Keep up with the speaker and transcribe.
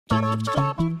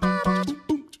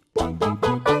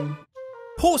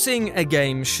Porting a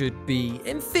game should be,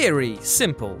 in theory,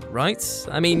 simple, right?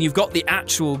 I mean, you've got the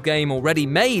actual game already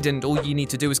made and all you need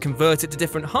to do is convert it to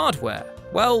different hardware.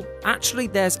 Well, actually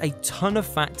there's a ton of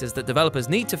factors that developers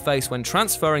need to face when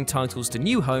transferring titles to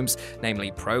new homes,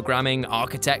 namely programming,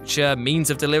 architecture, means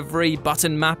of delivery,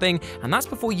 button mapping, and that's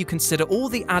before you consider all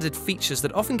the added features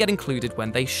that often get included when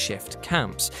they shift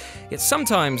camps. Yet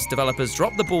sometimes developers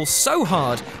drop the ball so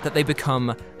hard that they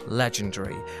become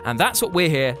legendary, and that's what we're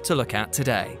here to look at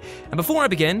today. And before I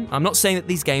begin, I'm not saying that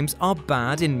these games are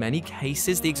bad. In many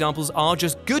cases, the examples are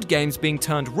just good games being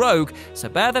turned rogue, so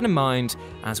bear that in mind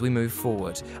as we move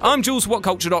forward. I'm Jules,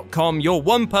 WhatCulture.com, your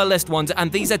one per list wonder,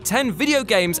 and these are 10 video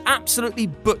games absolutely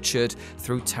butchered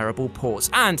through terrible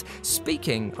ports. And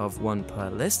speaking of one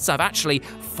per lists, I've actually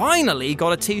finally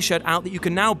got a t-shirt out that you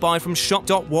can now buy from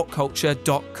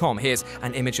shop.whatculture.com. Here's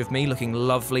an image of me looking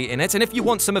lovely in it, and if you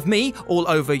want some of me all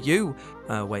over you,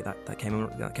 wait, that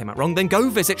came out wrong, then go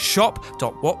visit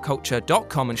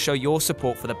shop.whatculture.com and show your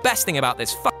support for the best thing about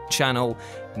this channel,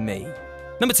 me.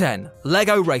 Number 10,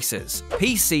 LEGO Racers,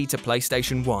 PC to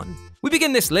PlayStation 1. We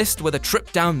begin this list with a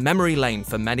trip down memory lane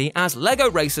for many, as LEGO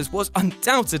Racers was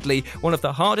undoubtedly one of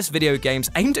the hardest video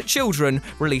games aimed at children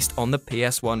released on the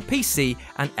PS1, PC,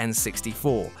 and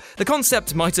N64. The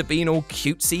concept might have been all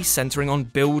cutesy, centering on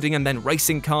building and then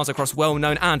racing cars across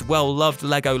well-known and well-loved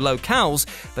LEGO locales,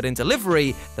 but in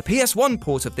delivery, the PS1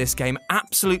 port of this game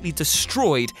absolutely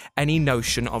destroyed any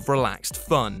notion of relaxed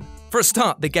fun. For a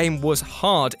start, the game was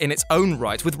hard in its own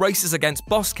right, with races against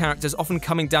boss characters often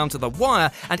coming down to the wire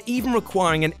and even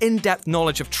requiring an in-depth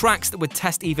knowledge of tracks that would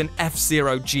test even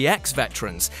F.E.A.R. GX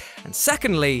veterans. And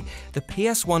secondly, the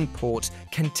PS1 port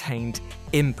contained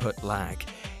input lag.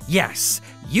 Yes,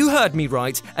 you heard me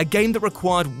right, a game that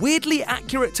required weirdly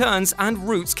accurate turns and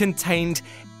routes contained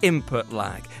input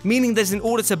lag, meaning that in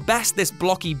order to best this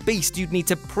blocky beast, you'd need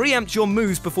to preempt your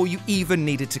moves before you even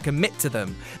needed to commit to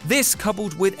them. This,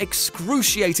 coupled with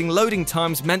excruciating loading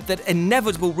times, meant that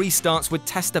inevitable restarts would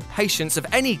test the patience of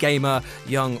any gamer,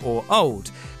 young or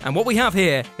old. And what we have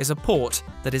here is a port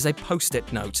that is a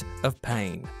post-it note of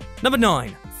pain. Number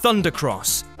 9,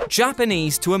 Thundercross,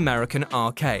 Japanese to American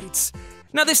arcades.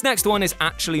 Now this next one is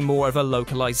actually more of a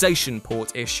localization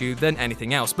port issue than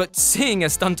anything else, but seeing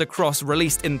as Thundercross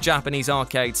released in Japanese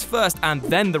arcades first and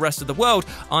then the rest of the world,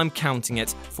 I'm counting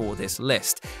it for this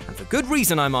list. And for good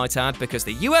reason, I might add, because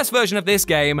the US version of this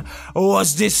game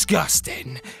was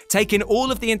disgusting, taking all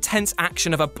of the intense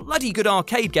action of a bloody good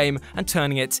arcade game and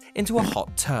turning it into a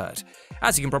hot turd.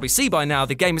 As you can probably see by now,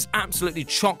 the game is absolutely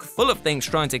chock full of things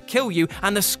trying to kill you,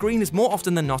 and the screen is more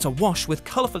often than not awash with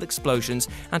colourful explosions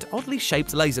and oddly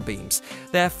shaped laser beams.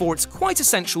 Therefore, it's quite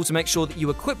essential to make sure that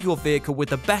you equip your vehicle with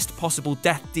the best possible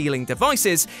death-dealing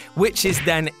devices, which is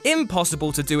then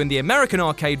impossible to do in the American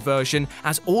arcade version,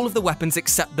 as all of the weapons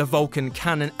except the Vulcan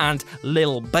cannon and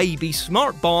Lil Baby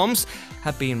smart bombs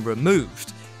have been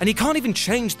removed. And you can't even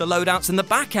change the loadouts in the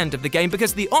back end of the game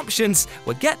because the options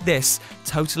were, get this,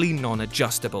 totally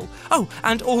non-adjustable. Oh,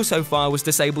 and also fire was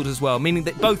disabled as well, meaning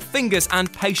that both fingers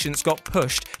and patience got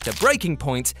pushed to breaking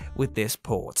point with this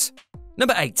port.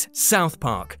 Number 8, South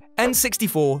Park,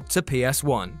 N64 to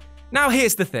PS1. Now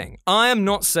here's the thing, I am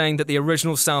not saying that the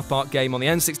original South Park game on the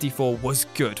N64 was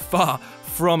good, far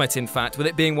from it in fact, with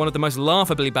it being one of the most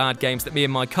laughably bad games that me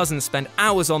and my cousins spent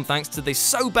hours on thanks to the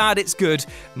so bad it's good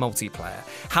multiplayer.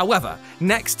 However,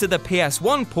 next to the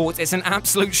PS1 port, it's an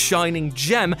absolute shining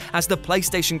gem, as the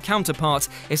PlayStation counterpart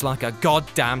is like a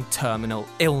goddamn terminal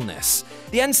illness.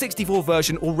 The N64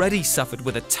 version already suffered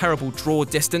with a terrible draw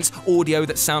distance, audio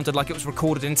that sounded like it was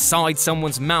recorded inside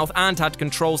someone's mouth, and had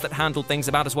controls that handled things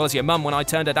about as well as your mum when I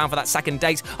turned her down for that second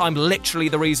date. I'm literally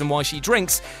the reason why she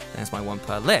drinks. There's my one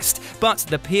per list. But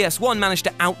the PS1 managed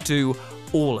to outdo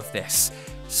all of this,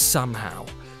 somehow.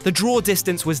 The draw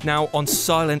distance was now on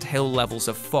Silent Hill levels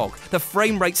of fog. The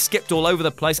frame rate skipped all over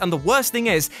the place, and the worst thing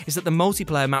is that the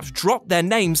multiplayer maps dropped their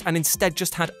names and instead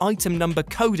just had item number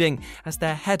coding as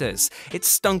their headers. It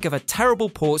stunk of a terrible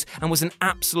port and was an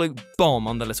absolute bomb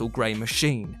on the little grey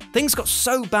machine. Things got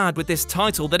so bad with this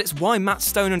title that it's why Matt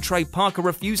Stone and Trey Parker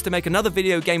refused to make another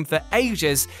video game for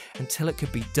ages until it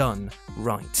could be done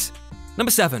right.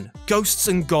 Number 7, Ghosts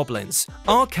and Goblins,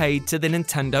 arcade to the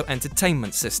Nintendo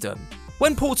Entertainment System.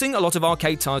 When porting a lot of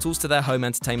arcade titles to their home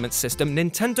entertainment system,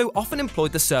 Nintendo often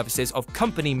employed the services of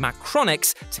company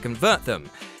Macronix to convert them.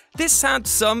 This had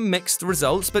some mixed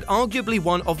results, but arguably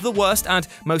one of the worst and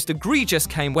most egregious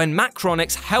came when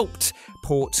Macronix helped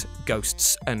port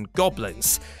Ghosts and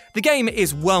Goblins. The game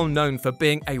is well known for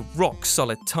being a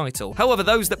rock-solid title. However,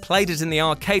 those that played it in the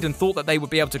arcade and thought that they would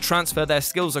be able to transfer their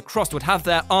skills across would have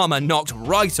their armor knocked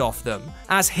right off them.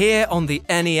 As here on the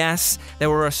NES, there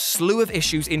were a slew of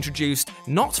issues introduced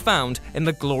not found in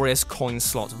the glorious coin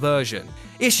slot version.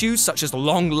 Issues such as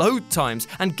long load times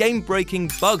and game-breaking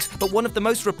bugs, but one of the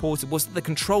most reported was that the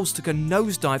controls took a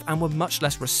nosedive and were much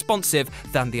less responsive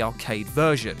than the arcade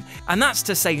version. And that's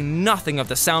to say nothing of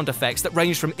the sound effects that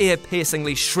ranged from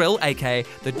ear-piercingly shrill, aka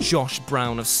the Josh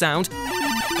Brown of sound,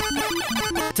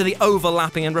 to the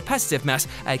overlapping and repetitive mess,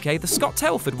 aka the Scott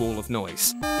Tailford wall of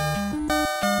noise.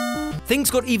 Things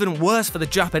got even worse for the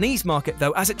Japanese market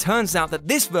though, as it turns out that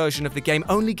this version of the game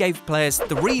only gave players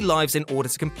 3 lives in order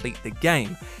to complete the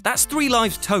game. That's 3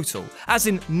 lives total, as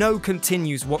in no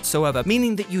continues whatsoever,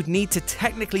 meaning that you'd need to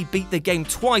technically beat the game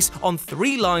twice on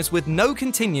 3 lives with no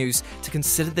continues to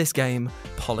consider this game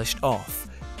polished off.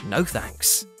 No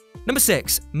thanks. Number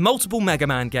 6. Multiple Mega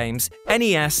Man games,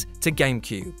 NES to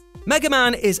GameCube. Mega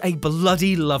Man is a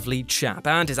bloody lovely chap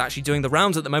and is actually doing the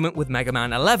rounds at the moment with Mega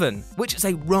Man 11, which is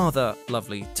a rather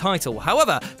lovely title.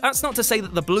 However, that's not to say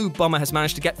that the Blue Bomber has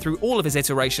managed to get through all of his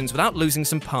iterations without losing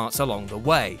some parts along the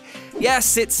way.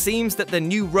 Yes, it seems that the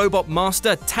new Robot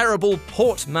Master, Terrible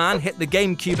Port Man, hit the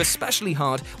GameCube especially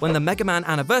hard when the Mega Man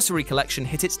Anniversary Collection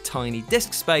hit its tiny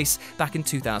disk space back in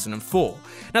 2004.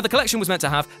 Now, the collection was meant to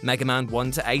have Mega Man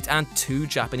 1 to 8 and 2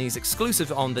 Japanese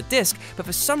exclusives on the disc, but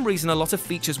for some reason a lot of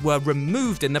features were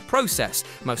removed in the process,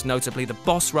 most notably the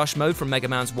Boss Rush mode from Mega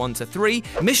Man's 1 to 3,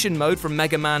 Mission mode from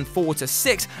Mega Man 4 to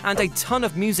 6, and a ton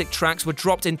of music tracks were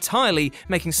dropped entirely,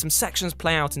 making some sections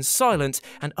play out in silent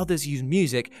and others use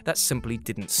music that simply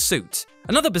didn't suit.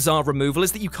 Another bizarre removal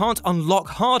is that you can't unlock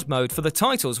hard mode for the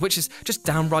titles, which is just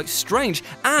downright strange,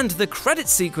 and the credit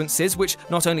sequences, which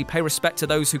not only pay respect to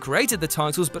those who created the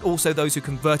titles but also those who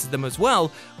converted them as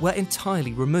well, were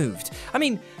entirely removed. I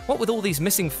mean, what with all these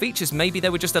missing features, maybe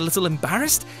they were just a little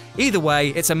embarrassed? Either way,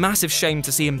 it's a massive shame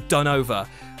to see him done over,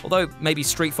 although maybe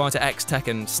Street Fighter X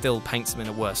Tekken still paints him in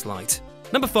a worse light.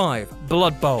 Number 5.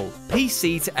 Blood Bowl,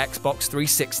 PC to Xbox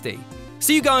 360.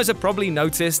 So you guys have probably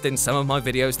noticed in some of my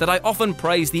videos that I often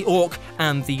praise the Orc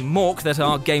and the Mork that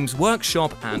are Games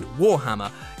Workshop and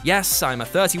Warhammer. Yes, I'm a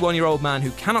 31-year-old man who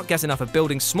cannot get enough of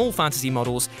building small fantasy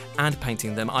models and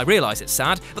painting them. I realise it's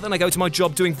sad, but then I go to my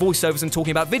job doing voiceovers and talking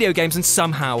about video games and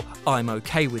somehow I'm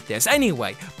okay with this.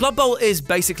 Anyway, Blood Bowl is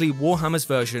basically Warhammer's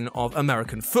version of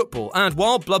American football, and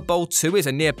while Blood Bowl 2 is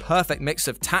a near-perfect mix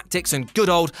of tactics and good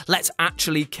old let's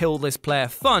actually kill this player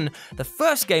fun, the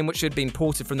first game, which had been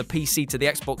ported from the PC to the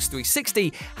Xbox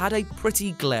 360, had a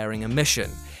pretty glaring omission.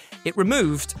 It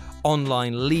removed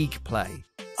online league play.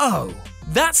 Oh,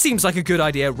 that seems like a good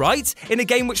idea, right? In a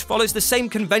game which follows the same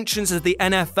conventions as the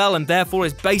NFL and therefore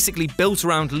is basically built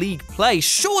around league play,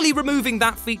 surely removing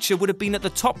that feature would have been at the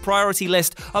top priority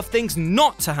list of things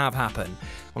not to have happen.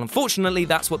 Well, unfortunately,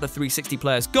 that's what the 360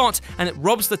 players got, and it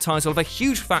robs the title of a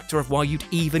huge factor of why you'd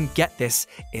even get this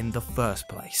in the first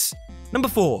place. Number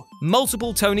 4.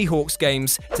 Multiple Tony Hawk's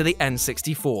games to the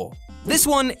N64. This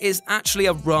one is actually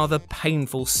a rather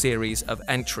painful series of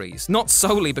entries, not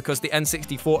solely because the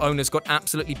N64 owners got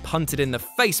absolutely punted in the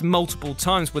face multiple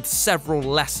times with several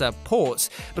lesser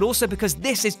ports, but also because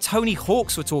this is Tony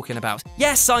Hawk's we're talking about.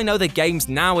 Yes, I know the games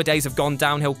nowadays have gone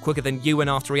downhill quicker than Ewan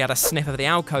after he had a sniff of the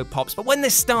Alco Pops, but when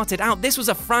this started out, this was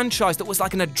a franchise that was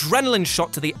like an adrenaline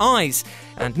shot to the eyes.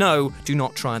 And no, do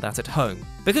not try that at home.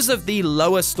 Because of the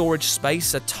lower storage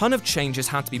space, a ton of changes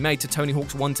had to be made to Tony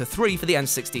Hawk's 1 to 3 for the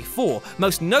N64,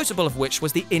 most notable of which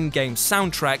was the in-game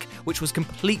soundtrack, which was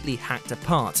completely hacked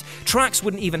apart. Tracks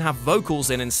wouldn't even have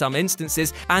vocals in some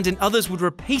instances, and in others would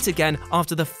repeat again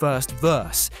after the first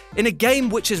verse. In a game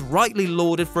which is rightly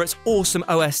lauded for its awesome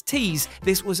OSTs,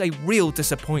 this was a real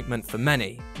disappointment for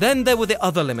many. Then there were the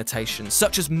other limitations,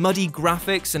 such as muddy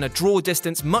graphics and a draw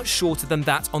distance much shorter than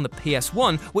that on the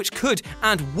PS1, which could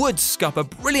and would scupper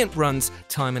brilliant runs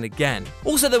time and again.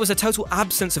 Also, there was a total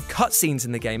absence of cutscenes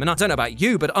in the game, and I don't know about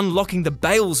you, but unlocking the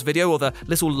Bales video or the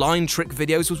little line trick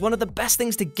videos was one of the best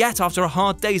things to get after a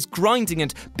hard day's grinding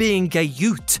and being a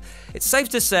youth. It's safe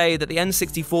to say that the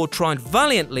N64 tried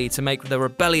valiantly to make the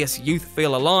rebellious youth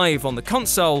feel alive on the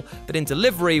console, but in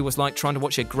delivery was like trying to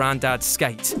watch your granddad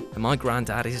skate, and my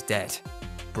granddad is dead.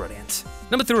 Brilliant.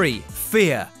 Number 3.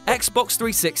 F.E.A.R. Xbox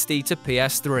 360 to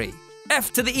PS3.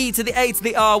 F to the E to the A to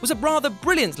the R was a rather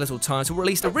brilliant little title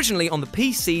released originally on the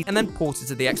PC and then ported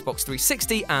to the Xbox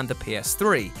 360 and the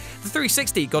PS3. The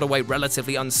 360 got away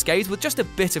relatively unscathed with just a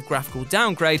bit of graphical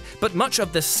downgrade, but much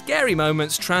of the scary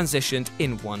moments transitioned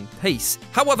in one piece.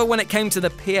 However, when it came to the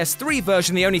PS3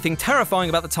 version, the only thing terrifying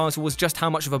about the title was just how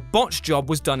much of a botch job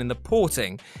was done in the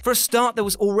porting. For a start, there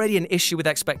was already an issue with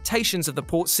expectations of the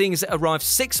port, seeing as it arrived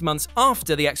 6 months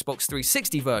after the Xbox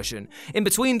 360 version. In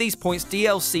between these points,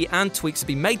 DLC and tweaks had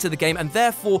been made to the game, and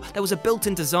therefore there was a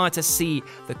built-in desire to see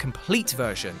the complete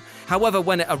version. However,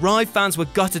 when it arrived, fans were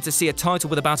gutted to see a title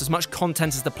with about as much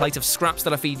content as the plate of scraps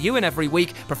that I feed you in every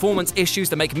week, performance issues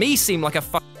that make me seem like a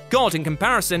god in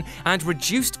comparison, and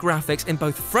reduced graphics in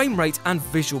both frame rate and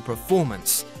visual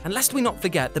performance. And lest we not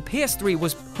forget, the PS3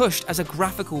 was pushed as a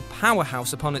graphical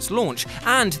powerhouse upon its launch,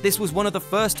 and this was one of the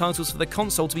first titles for the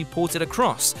console to be ported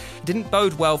across. It didn't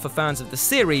bode well for fans of the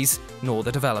series, nor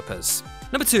the developers.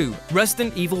 Number 2,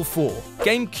 Resident Evil 4,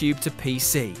 GameCube to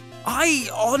PC. I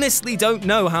honestly don't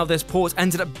know how this port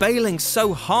ended up bailing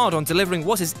so hard on delivering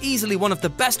what is easily one of the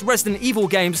best Resident Evil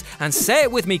games, and say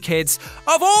it with me kids,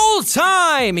 of all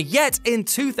time! Yet in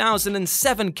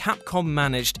 2007, Capcom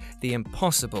managed the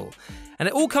impossible. And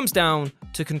it all comes down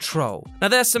to control. Now,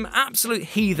 there's some absolute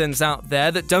heathens out there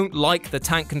that don't like the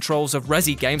tank controls of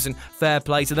Resi games, and fair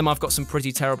play to them, I've got some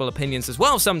pretty terrible opinions as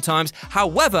well sometimes.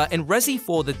 However, in Resi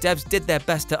 4, the devs did their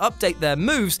best to update their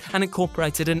moves and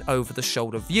incorporated an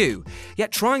over-the-shoulder view.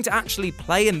 Yet trying to actually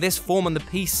play in this form on the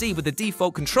PC with the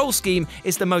default control scheme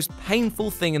is the most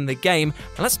painful thing in the game,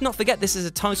 and let's not forget this is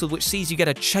a title which sees you get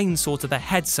a chainsaw to the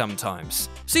head sometimes.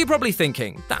 So you're probably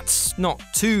thinking, that's not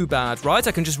too bad, right?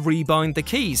 I can just rebind the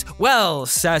keys. Well,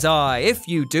 said I, if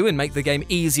you do and make the game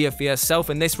easier for yourself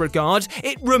in this regard,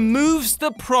 it removes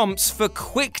the prompts for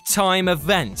quick-time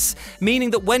events, meaning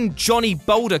that when Johnny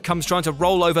Boulder comes trying to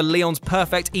roll over Leon's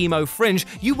perfect emo fringe,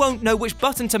 you won't know which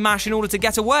button to mash in order to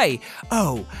get away.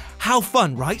 Oh, how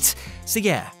fun, right? So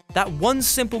yeah, that one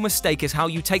simple mistake is how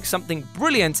you take something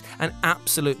brilliant and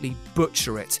absolutely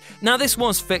butcher it. Now, this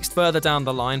was fixed further down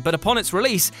the line, but upon its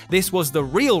release, this was the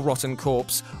real rotten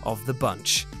corpse of the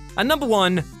bunch. And number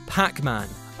 1, Pac-Man,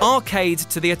 arcade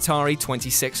to the Atari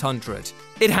 2600.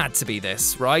 It had to be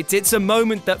this, right? It's a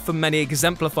moment that for many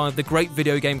exemplified the great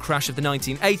video game crash of the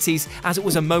 1980s, as it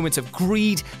was a moment of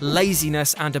greed,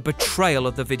 laziness, and a betrayal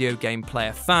of the video game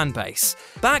player fanbase.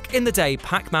 Back in the day,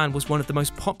 Pac-Man was one of the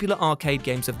most popular arcade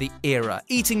games of the era,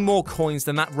 eating more coins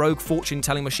than that rogue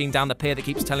fortune-telling machine down the pier that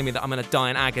keeps telling me that I'm gonna die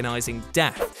an agonizing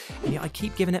death. And yet I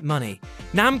keep giving it money.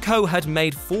 Namco had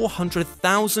made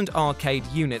 400,000 arcade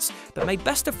units, but made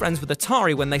best of friends with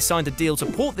Atari when they signed a deal to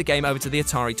port the game over to the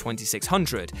Atari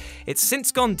 2600. It's since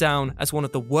gone down as one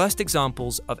of the worst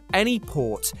examples of any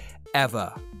port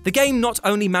ever. The game not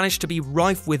only managed to be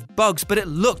rife with bugs, but it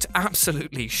looked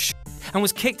absolutely and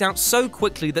was kicked out so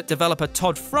quickly that developer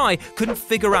Todd Fry couldn't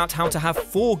figure out how to have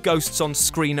 4 ghosts on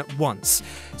screen at once.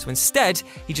 So instead,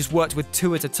 he just worked with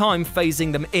 2 at a time,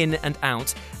 phasing them in and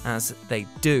out as they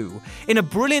do. In a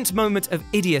brilliant moment of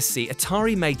idiocy,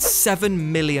 Atari made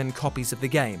 7 million copies of the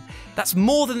game. That's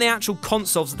more than the actual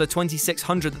consoles of the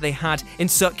 2600 that they had in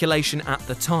circulation at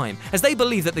the time, as they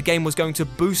believed that the game was going to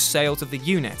boost sales of the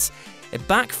unit. It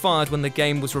backfired when the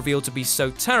game was revealed to be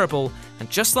so terrible, and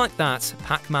just like that,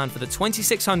 Pac-Man for the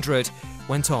 2600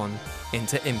 went on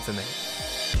into infamy.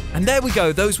 And there we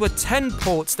go, those were 10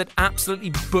 ports that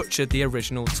absolutely butchered the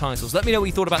original titles. Let me know what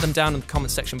you thought about them down in the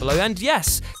comment section below, and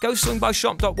yes, go swing by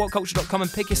shop.whatculture.com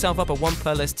and pick yourself up a One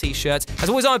Per List t-shirt. As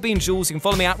always, I've been Jules. You can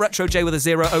follow me at RetroJ with a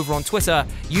 0 over on Twitter.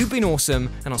 You've been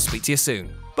awesome, and I'll speak to you soon.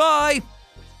 Bye!